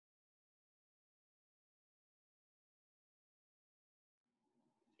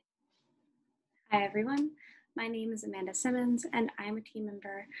Hi, everyone. My name is Amanda Simmons, and I am a team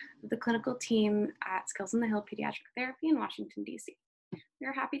member of the clinical team at Skills in the Hill Pediatric Therapy in Washington, D.C. We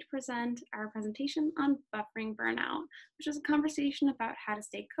are happy to present our presentation on buffering burnout, which is a conversation about how to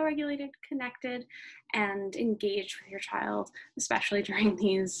stay co-regulated, connected, and engaged with your child, especially during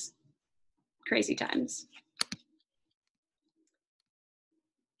these crazy times.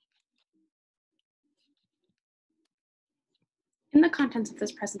 In the contents of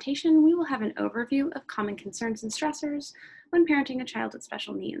this presentation, we will have an overview of common concerns and stressors when parenting a child with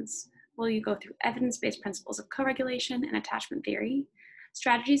special needs. We'll go through evidence-based principles of co-regulation and attachment theory,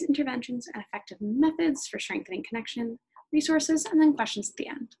 strategies, interventions, and effective methods for strengthening connection, resources, and then questions at the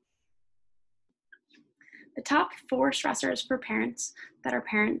end. The top 4 stressors for parents that are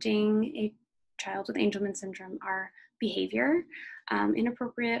parenting a child with Angelman syndrome are behavior,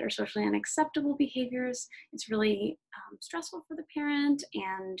 inappropriate or socially unacceptable behaviors. It's really stressful for the parent,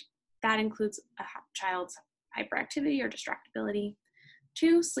 and that includes a child's hyperactivity or distractibility.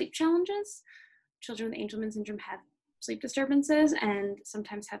 2, sleep challenges. Children with Angelman syndrome have sleep disturbances and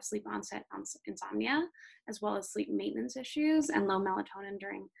sometimes have sleep onset insomnia, as well as sleep maintenance issues and low melatonin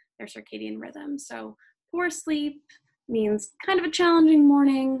during their circadian rhythm. So poor sleep means kind of a challenging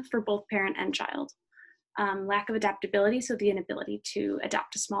morning for both parent and child. Lack of adaptability, so the inability to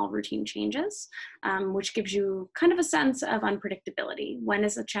adapt to small routine changes, which gives you kind of a sense of unpredictability. When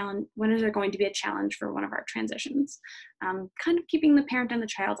is there going to be a challenge for one of our transitions? Kind of keeping the parent and the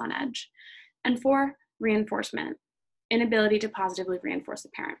child on edge. And 4, reinforcement, inability to positively reinforce the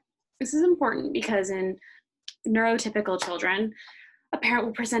parent. This is important because in neurotypical children, a parent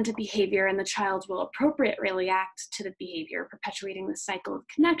will present a behavior and the child will appropriately react to the behavior, perpetuating the cycle of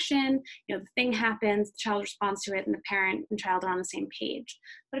connection. The thing happens, the child responds to it, and the parent and child are on the same page.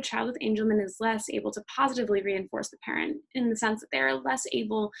 But a child with Angelman is less able to positively reinforce the parent in the sense that they're less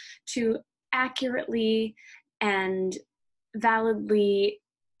able to accurately and validly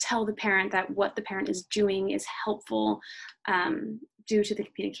tell the parent that what the parent is doing is helpful due to the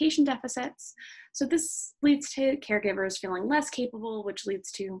communication deficits. So this leads to caregivers feeling less capable, which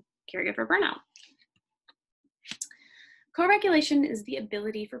leads to caregiver burnout. Co-regulation is the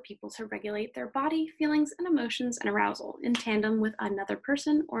ability for people to regulate their body, feelings, and emotions and arousal in tandem with another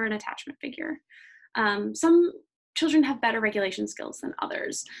person or an attachment figure. Some children have better regulation skills than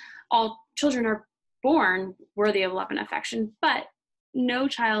others. All children are born worthy of love and affection, but no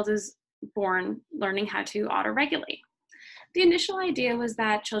child is born learning how to auto-regulate. The initial idea was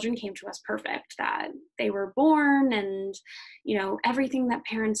that children came to us perfect, that they were born and, everything that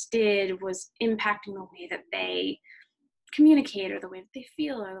parents did was impacting the way that they communicate or the way that they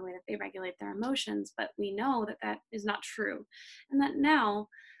feel or the way that they regulate their emotions. But we know that that is not true. And that now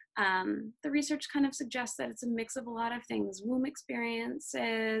the research kind of suggests that it's a mix of a lot of things: womb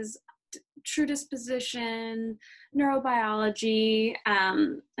experiences, true disposition, neurobiology,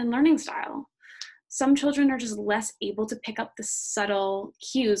 and learning style. Some children are just less able to pick up the subtle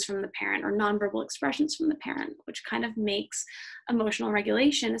cues from the parent or nonverbal expressions from the parent, which kind of makes emotional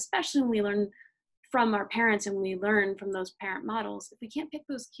regulation, especially when we learn from our parents and we learn from those parent models. If we can't pick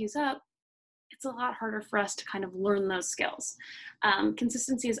those cues up, it's a lot harder for us to kind of learn those skills.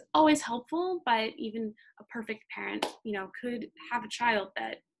 Consistency is always helpful, but even a perfect parent, could have a child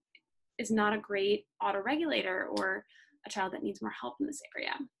that is not a great autoregulator or a child that needs more help in this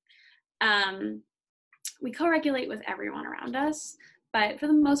area. We co-regulate with everyone around us, but for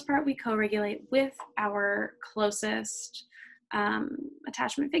the most part, we co-regulate with our closest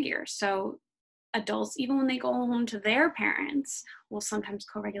attachment figure. So adults, even when they go home to their parents, will sometimes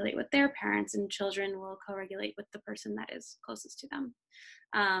co-regulate with their parents, and children will co-regulate with the person that is closest to them.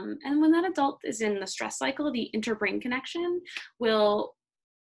 And when that adult is in the stress cycle, the interbrain connection will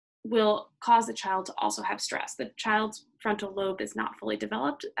cause the child to also have stress. The child's frontal lobe is not fully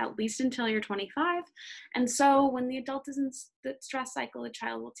developed, at least until you're 25. And so when the adult is in the stress cycle, the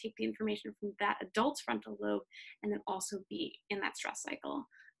child will take the information from that adult's frontal lobe and then also be in that stress cycle.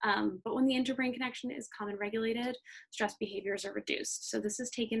 But when the interbrain connection is common regulated, stress behaviors are reduced. So this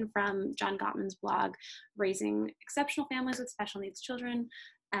is taken from John Gottman's blog, Raising Exceptional Families with Special Needs Children.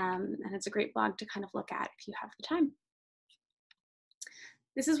 And it's a great blog to kind of look at if you have the time.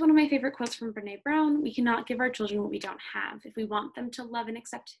 This is one of my favorite quotes from Brene Brown: "We cannot give our children what we don't have. If we want them to love and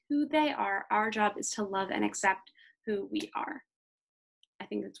accept who they are, our job is to love and accept who we are." I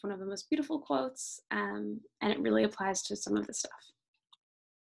think it's one of the most beautiful quotes, and it really applies to some of this stuff.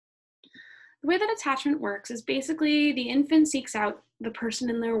 The way that attachment works is basically the infant seeks out the person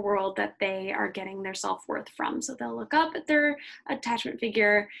in their world that they are getting their self-worth from. So they'll look up at their attachment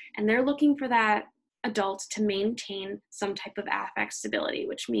figure and they're looking for that adult to maintain some type of affect stability,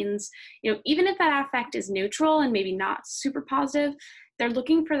 which means, even if that affect is neutral and maybe not super positive, they're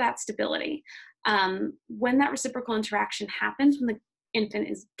looking for that stability. When that reciprocal interaction happens, when the infant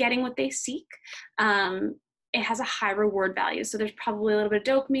is getting what they seek, it has a high reward value. So there's probably a little bit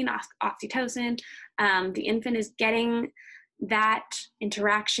of dopamine, oxytocin. The infant is getting that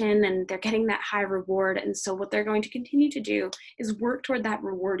interaction and they're getting that high reward. And so what they're going to continue to do is work toward that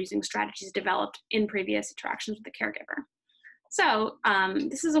reward using strategies developed in previous interactions with the caregiver. So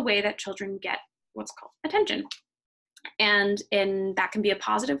this is a way that children get what's called attention. And that can be a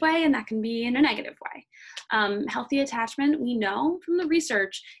positive way and that can be in a negative way. Healthy attachment, we know from the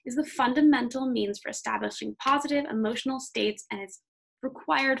research, is the fundamental means for establishing positive emotional states, and it's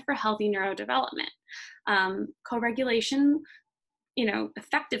required for healthy neurodevelopment. Co-regulation,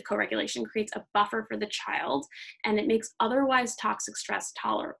 effective co-regulation creates a buffer for the child, and it makes otherwise toxic stress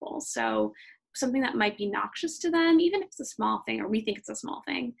tolerable. So something that might be noxious to them, even if it's a small thing, or we think it's a small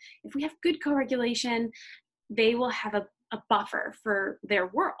thing, if we have good co-regulation, they will have a buffer for their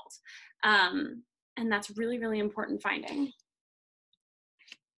world. And that's really, really important finding.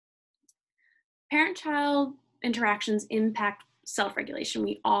 Parent-child interactions impact self-regulation.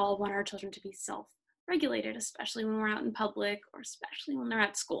 We all want our children to be self-regulated, especially when we're out in public or especially when they're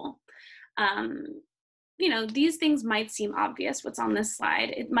at school. These things might seem obvious, what's on this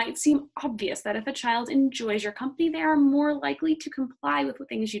slide. It might seem obvious that if a child enjoys your company, they are more likely to comply with the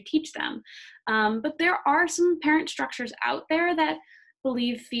things you teach them. But there are some parent structures out there that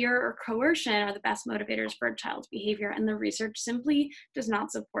believe fear or coercion are the best motivators for a child's behavior, and the research simply does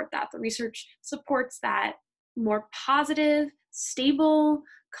not support that. The research supports that more positive, stable,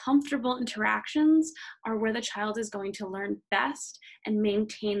 comfortable interactions are where the child is going to learn best and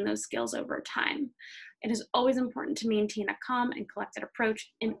maintain those skills over time. It is always important to maintain a calm and collected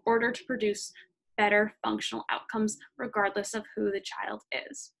approach in order to produce better functional outcomes, regardless of who the child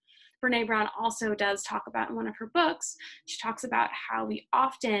is. Brene Brown also does talk about in one of her books, she talks about how we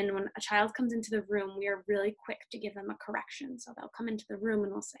often, when a child comes into the room, we are really quick to give them a correction. So they'll come into the room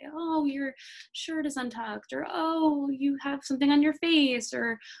and we'll say, oh, your shirt is untucked, or oh, you have something on your face,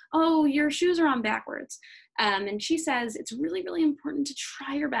 or oh, your shoes are on backwards. And she says it's really, really important to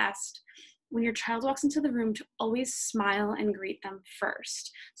try your best when your child walks into the room to always smile and greet them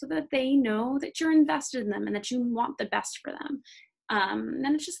first, so that they know that you're invested in them and that you want the best for them.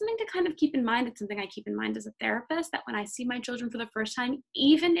 And it's just something to kind of keep in mind. It's something I keep in mind as a therapist, that when I see my children for the first time,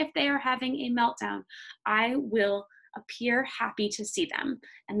 even if they are having a meltdown, I will appear happy to see them.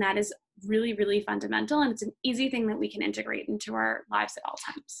 And that is really, really fundamental. And it's an easy thing that we can integrate into our lives at all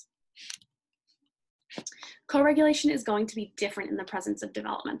times. Co-regulation is going to be different in the presence of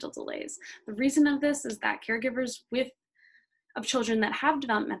developmental delays. The reason of this is that caregivers of children that have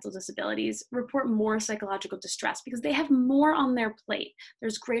developmental disabilities report more psychological distress because they have more on their plate.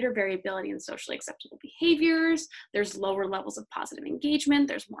 There's greater variability in socially acceptable behaviors, there's lower levels of positive engagement,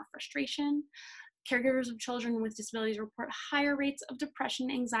 there's more frustration. Caregivers of children with disabilities report higher rates of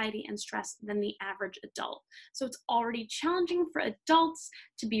depression, anxiety, and stress than the average adult. So it's already challenging for adults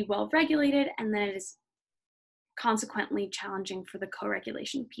to be well regulated, and then it is consequently challenging for the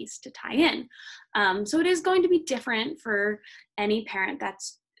co-regulation piece to tie in. So it is going to be different for any parent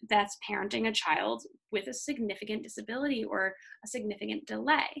that's parenting a child with a significant disability or a significant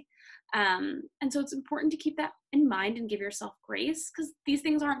delay. And so it's important to keep that in mind and give yourself grace, because these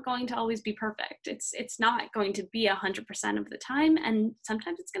things aren't going to always be perfect. It's not going to be 100% of the time, and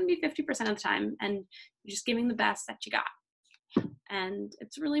sometimes it's going to be 50% of the time, and you're just giving the best that you got. And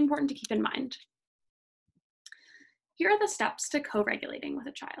it's really important to keep in mind. Here are the steps to co-regulating with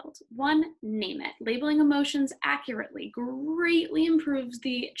a child. 1, name it. Labeling emotions accurately greatly improves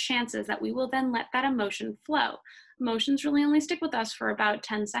the chances that we will then let that emotion flow. Emotions really only stick with us for about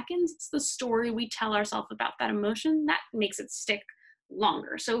 10 seconds. It's the story we tell ourselves about that emotion that makes it stick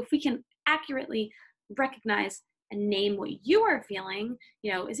longer. So if we can accurately recognize and name what you are feeling,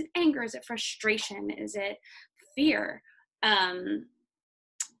 is it anger? Is it frustration? Is it fear?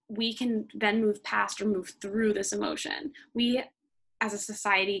 We can then move past or move through this emotion. We, as a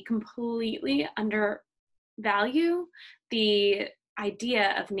society, completely undervalue the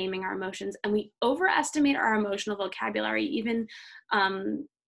idea of naming our emotions, and we overestimate our emotional vocabulary. Even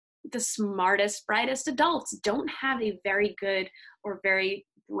the smartest, brightest adults don't have a very good or very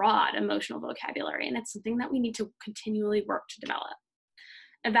broad emotional vocabulary, and it's something that we need to continually work to develop.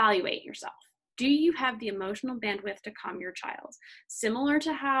 Evaluate yourself. Do you have the emotional bandwidth to calm your child? Similar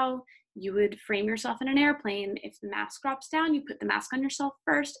to how you would frame yourself in an airplane, if the mask drops down, you put the mask on yourself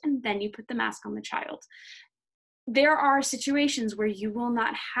first, and then you put the mask on the child. there are situations where you will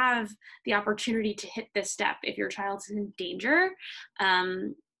not have the opportunity to hit this step if your child's in danger.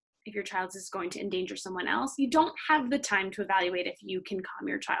 If your child is going to endanger someone else, you don't have the time to evaluate if you can calm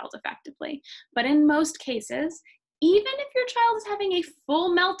your child effectively. But in most cases, even if your child is having a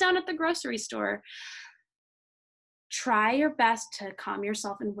full meltdown at the grocery store, try your best to calm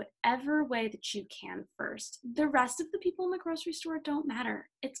yourself in whatever way that you can first. The rest of the people in the grocery store don't matter.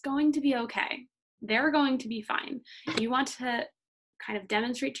 It's going to be okay. They're going to be fine. You want to kind of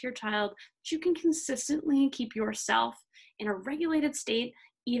demonstrate to your child that you can consistently keep yourself in a regulated state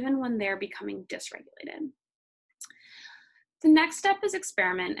even when they're becoming dysregulated. The next step is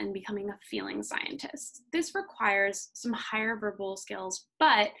experiment and becoming a feeling scientist. This requires some higher verbal skills,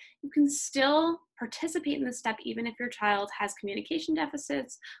 but you can still participate in this step even if your child has communication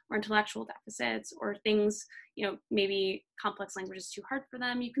deficits or intellectual deficits or things, maybe complex language is too hard for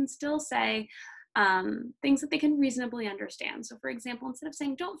them. You can still say things that they can reasonably understand. So for example, instead of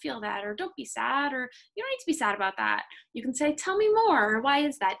saying, don't feel that, or don't be sad, or you don't need to be sad about that, you can say, tell me more, or why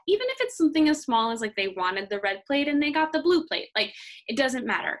is that? Even if it's something as small as like they wanted the red plate and they got the blue plate, like it doesn't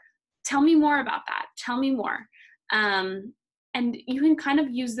matter. Tell me more about that. Tell me more. And you can kind of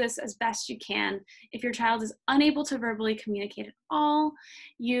use this as best you can. If your child is unable to verbally communicate at all,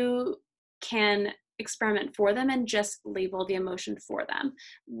 you can experiment for them and just label the emotion for them,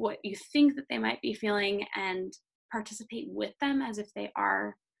 what you think that they might be feeling, and participate with them as if they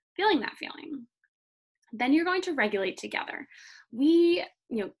are feeling that feeling. Then you're going to regulate together. We,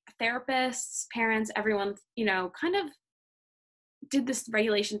 therapists, parents, everyone, kind of did this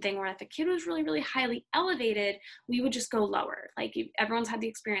regulation thing where if the kid was really, really highly elevated, we would just go lower. Like everyone's had the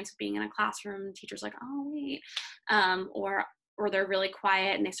experience of being in a classroom, teachers like, oh, wait, or they're really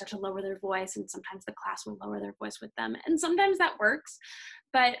quiet and they start to lower their voice, and sometimes the class will lower their voice with them. And sometimes that works.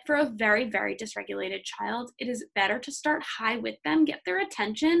 But for a very, very dysregulated child, it is better to start high with them, get their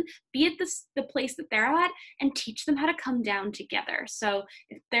attention, be at the place that they're at, and teach them how to come down together. So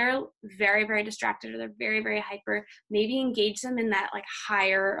if they're very, very distracted or they're very, very hyper, maybe engage them in that like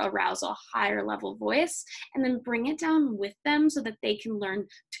higher arousal, higher level voice, and then bring it down with them so that they can learn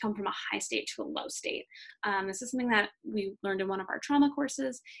to come from a high state to a low state. This is something that we learned in one of our trauma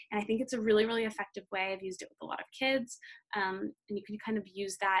courses, and I think it's a really, really effective way. I've used it with a lot of kids, and you can kind of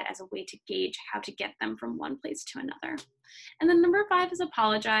use that as a way to gauge how to get them from one place to another. And then number 5 is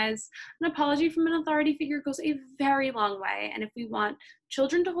apologize. An apology from an authority figure goes a very long way, and if we want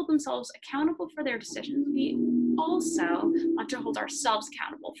children to hold themselves accountable for their decisions, we also want to hold ourselves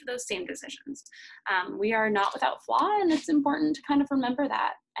accountable for those same decisions. We are not without flaw, and it's important to kind of remember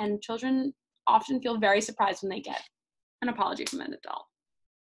that. And children often feel very surprised when they get an apology from an adult.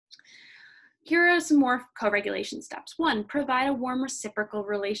 Here are some more co-regulation steps. 1, provide a warm reciprocal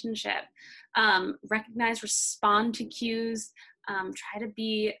relationship. Recognize, respond to cues. Try to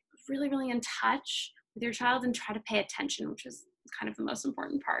be really, really in touch with your child and try to pay attention, which is kind of the most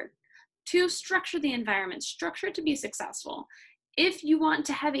important part. 2, structure the environment. Structure it to be successful. If you want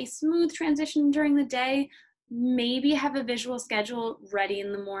to have a smooth transition during the day, maybe have a visual schedule ready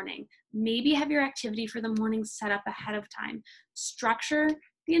in the morning. Maybe have your activity for the morning set up ahead of time. Structure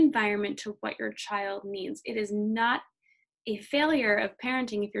the environment to what your child needs. It is not a failure of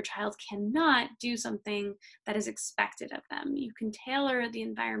parenting if your child cannot do something that is expected of them. You can tailor the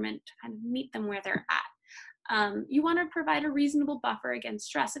environment to kind of meet them where they're at. You want to provide a reasonable buffer against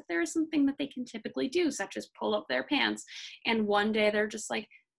stress. If there is something that they can typically do, such as pull up their pants, and one day they're just like,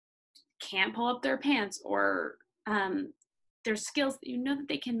 can't pull up their pants, or there's skills that you know that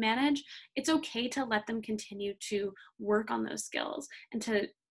they can manage, it's okay to let them continue to work on those skills and to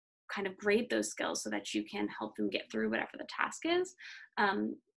kind of grade those skills so that you can help them get through whatever the task is.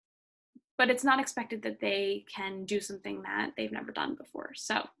 But it's not expected that they can do something that they've never done before.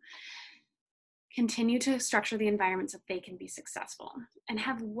 So continue to structure the environment so they can be successful, and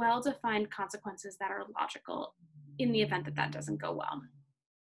have well-defined consequences that are logical in the event that that doesn't go well.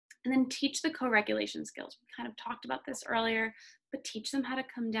 And then teach the co-regulation skills. We kind of talked about this earlier, but teach them how to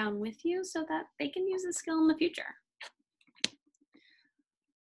come down with you so that they can use the skill in the future.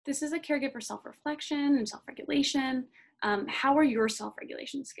 This is a caregiver self-reflection and self-regulation. How are your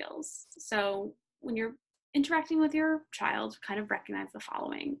self-regulation skills? So when you're interacting with your child, kind of recognize the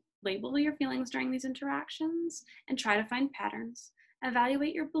following. Label your feelings during these interactions and try to find patterns.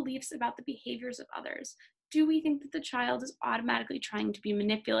 Evaluate your beliefs about the behaviors of others. Do we think that the child is automatically trying to be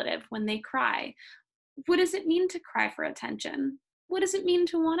manipulative when they cry? What does it mean to cry for attention? What does it mean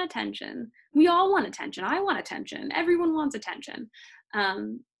to want attention? We all want attention. I want attention. Everyone wants attention.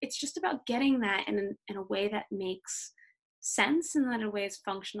 It's just about getting that in a way that makes sense and that in a way is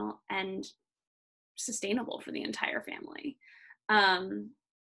functional and sustainable for the entire family.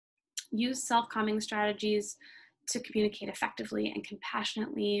 Use self-calming strategies to communicate effectively and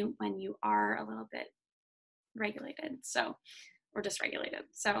compassionately when you are a little bit regulated, or dysregulated.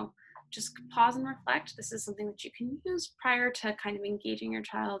 So just pause and reflect. This is something that you can use prior to kind of engaging your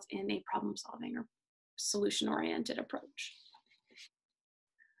child in a problem-solving or solution-oriented approach.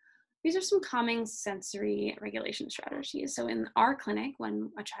 These are some calming sensory regulation strategies. So in our clinic,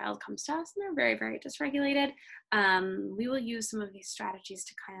 when a child comes to us and they're very, very dysregulated, we will use some of these strategies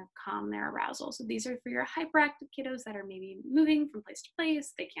to kind of calm their arousal. So these are for your hyperactive kiddos that are maybe moving from place to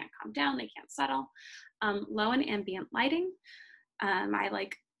place. They can't calm down, they can't settle. Low and ambient lighting. I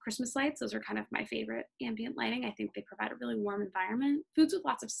like Christmas lights. Those are kind of my favorite ambient lighting. I think they provide a really warm environment. Foods with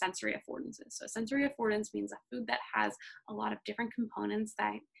lots of sensory affordances. So sensory affordance means a food that has a lot of different components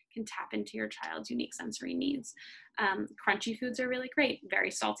that can tap into your child's unique sensory needs. Crunchy foods are really great.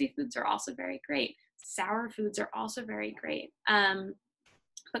 Very salty foods are also very great. Sour foods are also very great.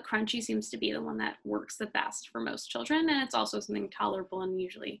 But crunchy seems to be the one that works the best for most children, and it's also something tolerable, and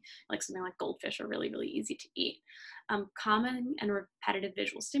usually like something like goldfish are really, really easy to eat. Common and repetitive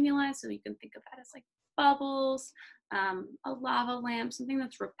visual stimuli, so you can think of that as like bubbles, a lava lamp, something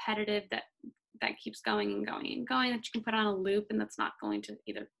that's repetitive, that keeps going and going and going, that you can put on a loop and that's not going to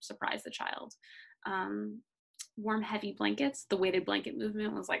either surprise the child. Warm, heavy blankets. The weighted blanket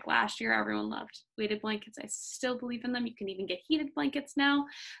movement was like last year. Everyone loved weighted blankets. I still believe in them. You can even get heated blankets now.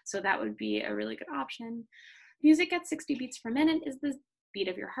 So that would be a really good option. Music at 60 beats per minute is the beat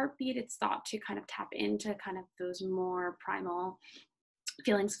of your heartbeat. It's thought to kind of tap into kind of those more primal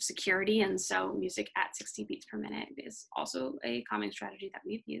feelings of security. And so music at 60 beats per minute is also a calming strategy that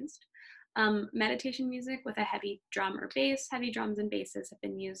we've used. Meditation music with a heavy drum or bass. Heavy drums and basses have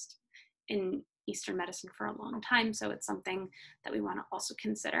been used in Eastern medicine for a long time, so it's something that we want to also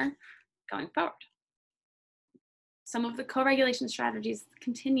consider going forward. Some of the co-regulation strategies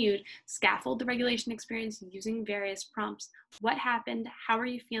continued: scaffold the regulation experience using various prompts. What happened? How are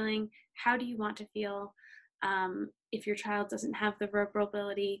you feeling? How do you want to feel? If your child doesn't have the verbal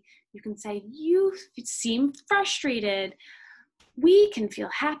ability, you can say, you seem frustrated. We can feel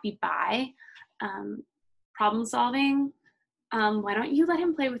happy by problem solving. Why don't you let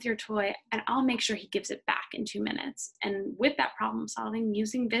him play with your toy and I'll make sure he gives it back in 2 minutes. And with that problem solving,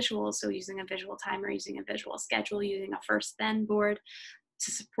 using visuals, so using a visual timer, using a visual schedule, using a first then board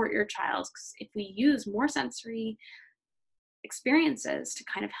to support your child. Because if we use more sensory experiences to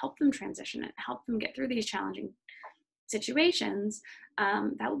kind of help them transition and help them get through these challenging situations,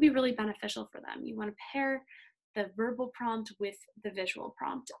 that will be really beneficial for them. You want to pair the verbal prompt with the visual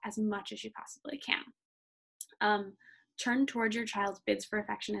prompt as much as you possibly can. Turn towards your child's bids for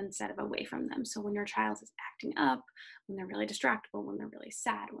affection instead of away from them. So when your child is acting up, when they're really distractible, when they're really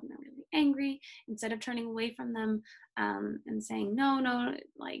sad, when they're really angry, instead of turning away from them and saying, no,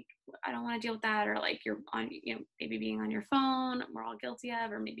 like, I don't want to deal with that, or like you're on, maybe being on your phone, we're all guilty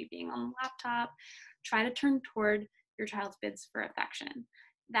of, or maybe being on the laptop, try to turn toward your child's bids for affection.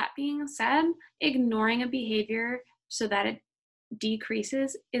 That being said, ignoring a behavior so that it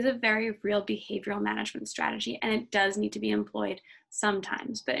decreases is a very real behavioral management strategy, and it does need to be employed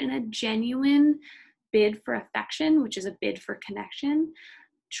sometimes. But in a genuine bid for affection, which is a bid for connection,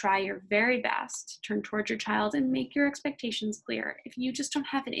 try your very best, turn towards your child and make your expectations clear. If you just don't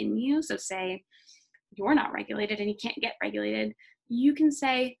have it in you, so say you're not regulated and you can't get regulated, you can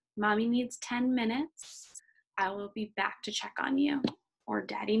say, mommy needs 10 minutes. I will be back to check on you. Or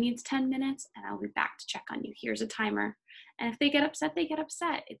daddy needs 10 minutes and I'll be back to check on you. Here's a timer. And if they get upset, they get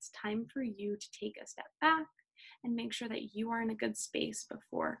upset. It's time for you to take a step back and make sure that you are in a good space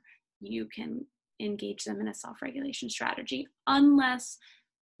before you can engage them in a self-regulation strategy, unless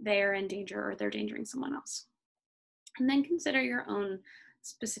they are in danger or they're endangering someone else. And then consider your own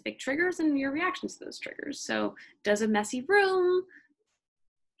specific triggers and your reactions to those triggers. So does a messy room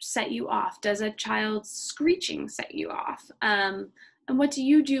set you off? Does a child's screeching set you off? And what do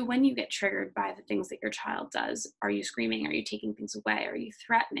you do when you get triggered by the things that your child does? Are you screaming? Are you taking things away? Are you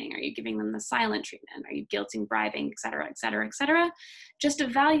threatening? Are you giving them the silent treatment? Are you guilting, bribing, et cetera, et cetera, et cetera? Just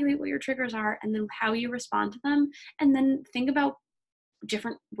evaluate what your triggers are and then how you respond to them. And then think about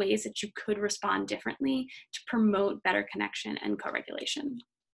different ways that you could respond differently to promote better connection and co-regulation.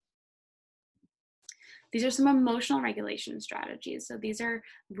 These are some emotional regulation strategies. So these are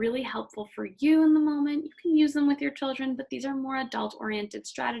really helpful for you in the moment. You can use them with your children, but these are more adult-oriented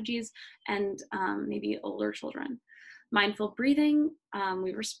strategies and maybe older children. Mindful breathing,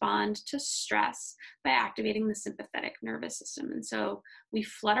 we respond to stress by activating the sympathetic nervous system. And so we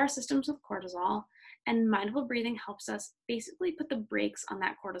flood our systems with cortisol, and mindful breathing helps us basically put the brakes on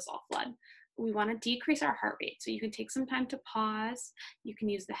that cortisol flood. We want to decrease our heart rate. So you can take some time to pause. You can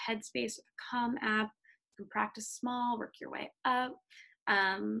use the Headspace or the Calm app. You can practice small, work your way up.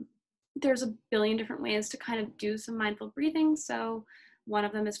 There's a billion different ways to kind of do some mindful breathing. So one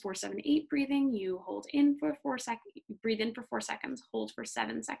of them is 4-7-8 breathing. You hold in for 4 seconds, breathe in for 4 seconds, hold for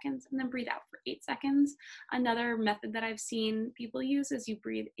 7 seconds, and then breathe out for 8 seconds. Another method that I've seen people use is you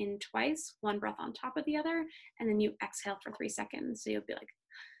breathe in twice, one breath on top of the other, and then you exhale for 3 seconds. So you'll be like,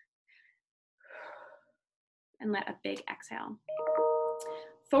 and let a big exhale.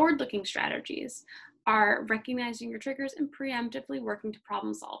 Forward-looking strategies are recognizing your triggers and preemptively working to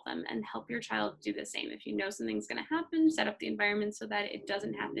problem solve them and help your child do the same. If you know something's going to happen, set up the environment so that it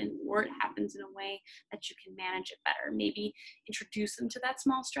doesn't happen, or it happens in a way that you can manage it better. Maybe introduce them to that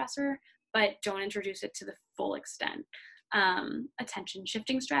small stressor, but don't introduce it to the full extent. Attention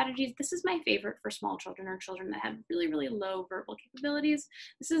shifting strategies. This is my favorite for small children or children that have really, really low verbal capabilities.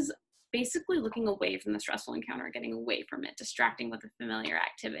 This is basically looking away from the stressful encounter, getting away from it, distracting with a familiar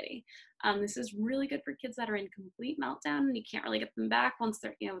activity. This is really good for kids that are in complete meltdown and you can't really get them back once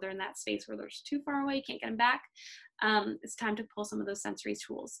they're in that space where they're too far away, you can't get them back. It's time to pull some of those sensory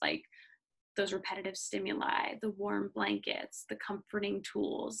tools, like those repetitive stimuli, the warm blankets, the comforting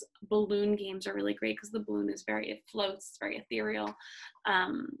tools. Balloon games are really great because the balloon it floats, it's very ethereal.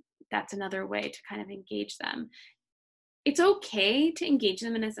 That's another way to kind of engage them. It's okay to engage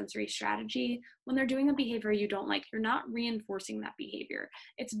them in a sensory strategy when they're doing a behavior you don't like. You're not reinforcing that behavior.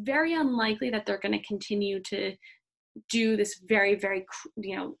 It's very unlikely that they're going to continue to do this very, very,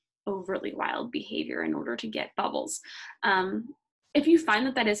 overtly wild behavior in order to get bubbles. If you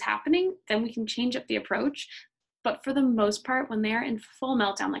find that is happening, then we can change up the approach. But for the most part, when they're in full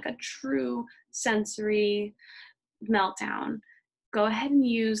meltdown, like a true sensory meltdown, go ahead and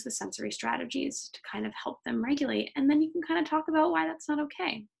use the sensory strategies to kind of help them regulate. And then you can kind of talk about why that's not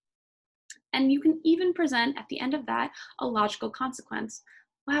okay. And you can even present at the end of that a logical consequence.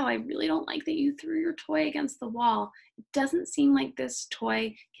 Wow, I really don't like that you threw your toy against the wall. It doesn't seem like this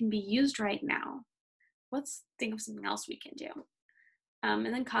toy can be used right now. Let's think of something else we can do. And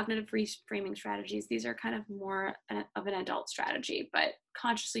then cognitive reframing strategies. These are kind of more of an adult strategy, but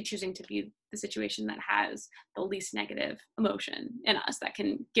consciously choosing to view the situation that has the least negative emotion in us, that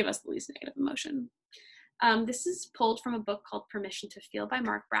can give us the least negative emotion. This is pulled from a book called Permission to Feel by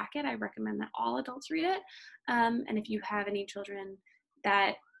Mark Brackett. I recommend that all adults read it. And if you have any children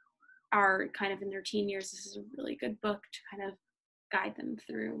that are kind of in their teen years, this is a really good book to kind of guide them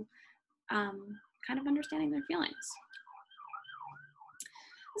through kind of understanding their feelings.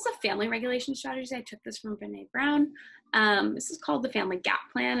 This is a family regulation strategy. I took this from Brené Brown. This is called the Family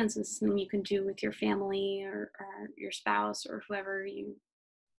Gap Plan, and so this is something you can do with your family or your spouse or whoever you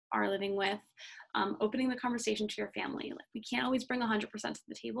are living with. Opening the conversation to your family. Like, we can't always bring 100% to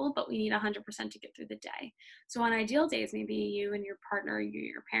the table, but we need 100% to get through the day. So on ideal days, maybe you and your partner,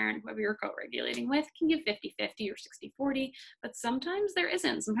 your parent, whoever you're co-regulating with, can give 50-50 or 60-40, but sometimes there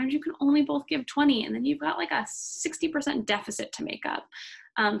isn't. Sometimes you can only both give 20, and then you've got like a 60% deficit to make up.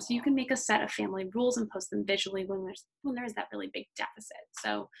 So you can make a set of family rules and post them visually when there's that really big deficit.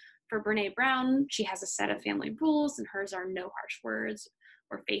 So for Brené Brown, she has a set of family rules, and hers are no harsh words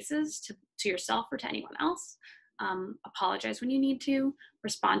or faces to yourself or to anyone else. Apologize when you need to.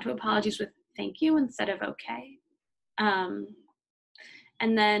 Respond to apologies with thank you instead of okay. And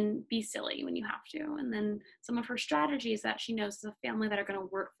then be silly when you have to. And then some of her strategies that she knows as a family that are going to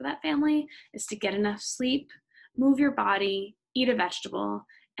work for that family is to get enough sleep, move your body, eat a vegetable,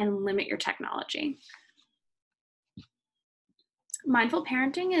 and limit your technology. Mindful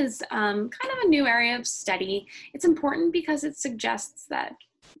parenting is kind of a new area of study. It's important because it suggests that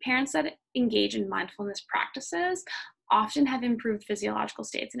parents that engage in mindfulness practices often have improved physiological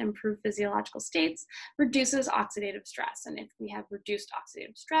states, and improved physiological states reduces oxidative stress. And if we have reduced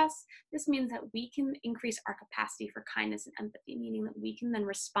oxidative stress, this means that we can increase our capacity for kindness and empathy, meaning that we can then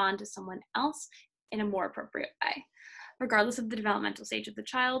respond to someone else in a more appropriate way. Regardless of the developmental stage of the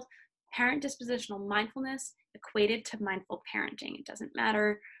child, parent dispositional mindfulness equated to mindful parenting. It doesn't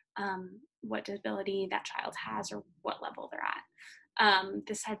matter what disability that child has or what level they're at.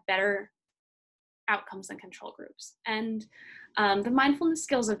 This had better outcomes than control groups. And the mindfulness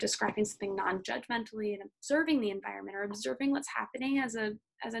skills of describing something non-judgmentally and observing the environment, or observing what's happening as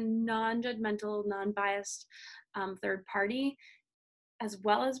a non-judgmental, non-biased third party, as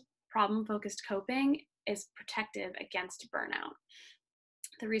well as problem-focused coping, is protective against burnout.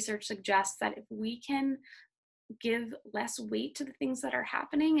 The research suggests that if we can give less weight to the things that are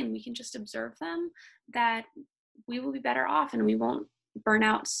happening and we can just observe them, that we will be better off and we won't burn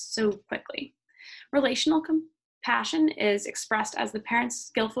out so quickly. Relational compassion is expressed as the parent's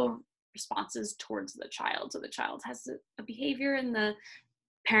skillful responses towards the child. So the child has a behavior and the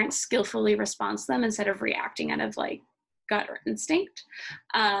parent skillfully responds to them instead of reacting out of like gut or instinct.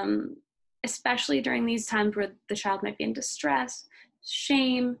 Especially during these times where the child might be in distress,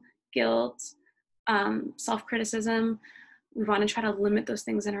 shame, guilt, self-criticism. We want to try to limit those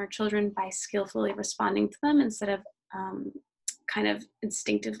things in our children by skillfully responding to them instead of kind of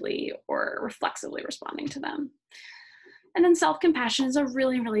instinctively or reflexively responding to them. And then self-compassion is a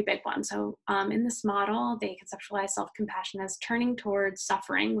really, really big one. So in this model, they conceptualize self-compassion as turning towards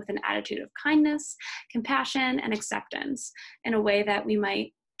suffering with an attitude of kindness, compassion, and acceptance in a way that we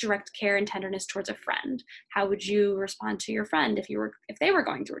might direct care and tenderness towards a friend. How would you respond to your friend if they were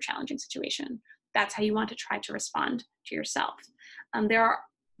going through a challenging situation? That's how you want to try to respond to yourself. There are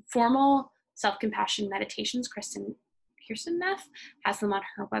formal self-compassion meditations. Kirsten Neff has them on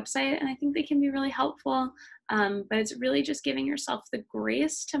her website, and I think they can be really helpful. But it's really just giving yourself the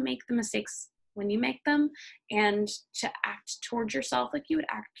grace to make the mistakes when you make them and to act towards yourself like you would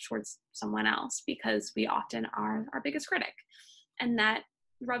act towards someone else, because we often are our biggest critic, and that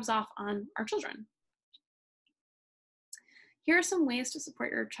rubs off on our children. Here are some ways to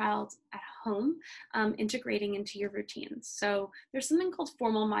support your child at home, integrating into your routines. So there's something called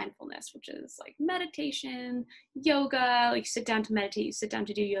formal mindfulness, which is like meditation, yoga, like you sit down to meditate, you sit down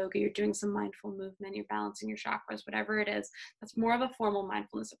to do yoga, you're doing some mindful movement, you're balancing your chakras, whatever it is. That's more of a formal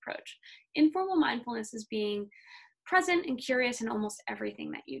mindfulness approach. Informal mindfulness is being present and curious in almost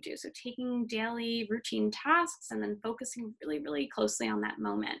everything that you do. So taking daily routine tasks and then focusing really, really closely on that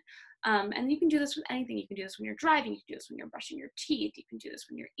moment. And you can do this with anything. You can do this when you're driving. You can do this when you're brushing your teeth. You can do this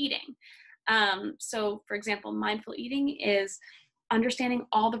when you're eating. So for example, mindful eating is understanding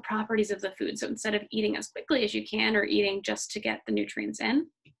all the properties of the food. So instead of eating as quickly as you can or eating just to get the nutrients in,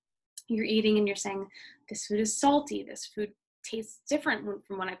 you're eating and you're saying, this food is salty. This food tastes different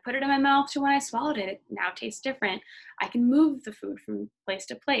from when I put it in my mouth to when I swallowed it. It now tastes different. I can move the food from place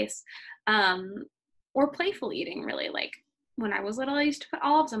to place. Or playful eating, really. Like when I was little, I used to put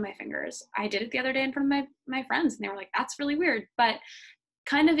olives on my fingers. I did it the other day in front of my friends, and they were like, that's really weird. But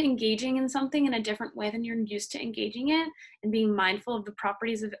kind of engaging in something in a different way than you're used to engaging it and being mindful of the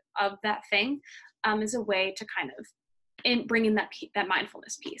properties of that thing is a way to kind of bring in that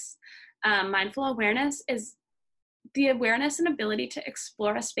mindfulness piece. Mindful awareness is the awareness and ability to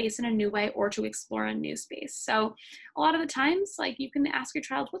explore a space in a new way or to explore a new space. So a lot of the times, like you can ask your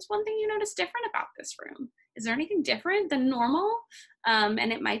child, what's one thing you notice different about this room? Is there anything different than normal?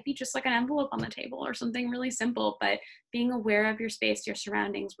 And it might be just like an envelope on the table or something really simple, but being aware of your space, your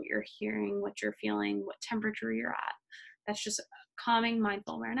surroundings, what you're hearing, what you're feeling, what temperature you're at. That's just calming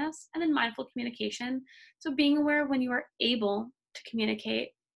mindful awareness. And then mindful communication. So being aware when you are able to communicate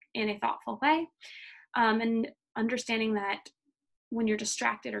in a thoughtful way, and understanding that when you're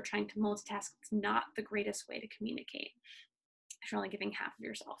distracted or trying to multitask, it's not the greatest way to communicate. You're only giving half of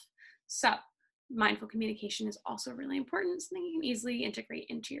yourself. So mindful communication is also really important, something you can easily integrate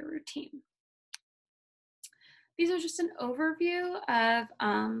into your routine. These are just an overview of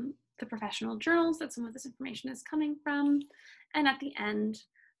the professional journals that some of this information is coming from. And at the end,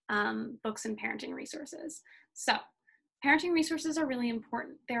 books and parenting resources. So parenting resources are really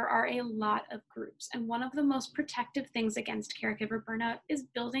important. There are a lot of groups, and one of the most protective things against caregiver burnout is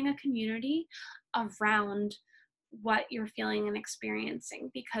building a community around what you're feeling and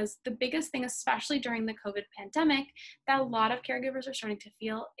experiencing, because the biggest thing, especially during the COVID pandemic, that a lot of caregivers are starting to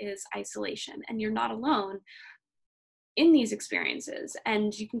feel is isolation, and you're not alone in these experiences,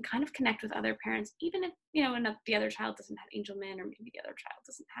 and you can kind of connect with other parents, even if, and the other child doesn't have Angelman, or maybe the other child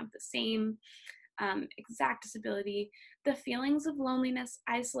doesn't have the same exact disability. The feelings of loneliness,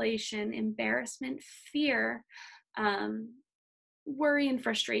 isolation, embarrassment, fear, worry, and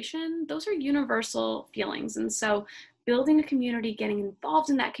frustration, those are universal feelings. And so building a community, getting involved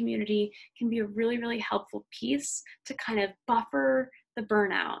in that community can be a really, really helpful piece to kind of buffer the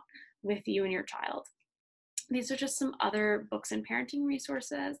burnout with you and your child. These are just some other books and parenting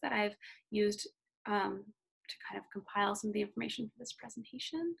resources that I've used to kind of compile some of the information for this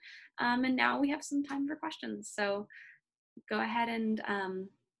presentation. And now we have some time for questions. So go ahead and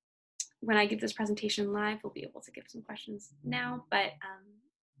when I give this presentation live, we'll be able to give some questions now. But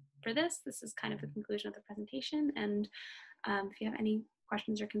for this is kind of the conclusion of the presentation. And if you have any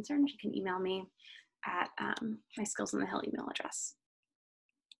questions or concerns, you can email me at my Skills on the Hill email address.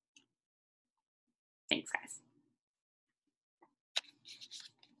 Thanks, guys.